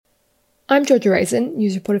I'm Georgia Raisin,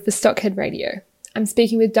 news reporter for Stockhead Radio. I'm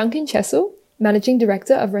speaking with Duncan Chessell, Managing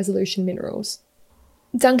Director of Resolution Minerals.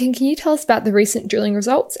 Duncan, can you tell us about the recent drilling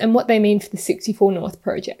results and what they mean for the 64 North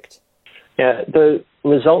project? Yeah, the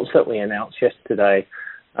results that we announced yesterday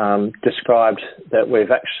described that we've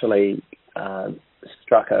actually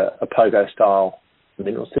struck a pogo-style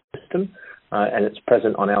mineral system, and it's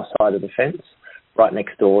present on our side of the fence, right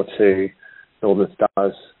next door to Northern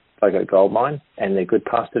Star's Pogo gold mine and their good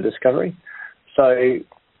pasture discovery. So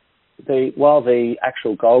while the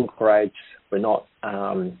actual gold grades were not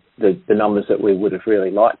the numbers that we would have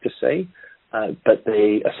really liked to see, but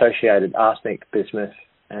the associated arsenic, bismuth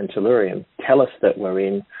and tellurium tell us that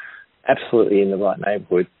we're absolutely in the right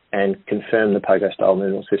neighbourhood and confirm the pogo-style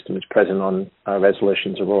mineral system is present on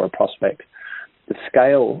Resolution's Aurora prospect. The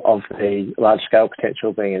scale of the large-scale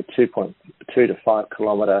potential being a 2.2 to 5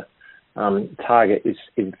 kilometre target is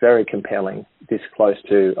very compelling, this close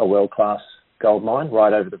to a world-class gold mine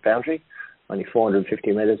right over the boundary, only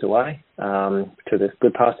 450 metres away to the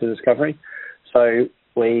good pasture discovery. So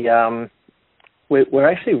we're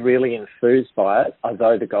actually really enthused by it,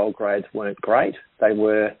 although the gold grades weren't great. They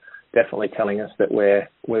were definitely telling us that we're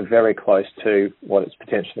very close to what is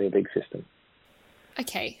potentially a big system.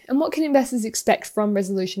 Okay, and what can investors expect from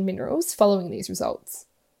Resolution Minerals following these results?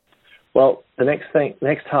 Well, the next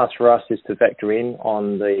task for us is to vector in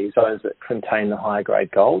on the zones that contain the higher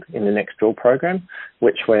grade gold in the next drill program,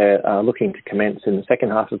 which we're looking to commence in the second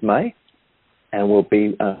half of May, and we'll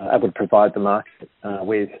be able to provide the market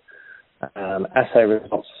with assay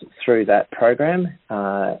results through that program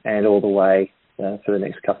and all the way for the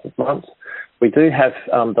next couple of months. We do have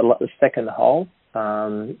the second hole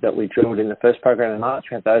that we drilled in the first program in March.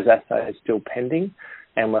 We have those assays still pending,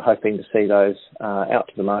 and we're hoping to see those out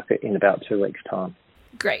to the market in about 2 weeks' time.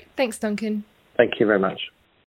 Great. Thanks, Duncan. Thank you very much.